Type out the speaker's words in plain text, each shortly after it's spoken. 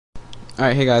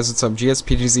Alright, hey guys, what's up?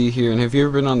 GSPGZ here, and have you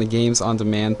ever been on the Games on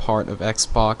Demand part of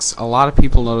Xbox? A lot of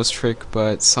people know this trick,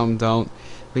 but some don't.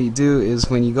 What you do is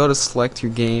when you go to select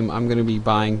your game, I'm going to be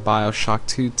buying BioShock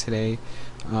 2 today,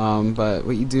 but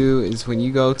what you do is when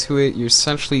you go to it, you're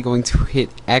essentially going to hit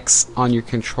X on your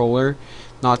controller.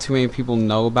 Not too many people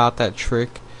know about that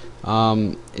trick.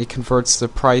 It converts the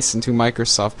price into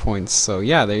Microsoft points, so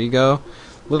yeah, there you go.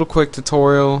 Little quick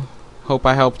tutorial. Hope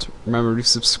I helped. Remember to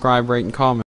subscribe, rate, and comment.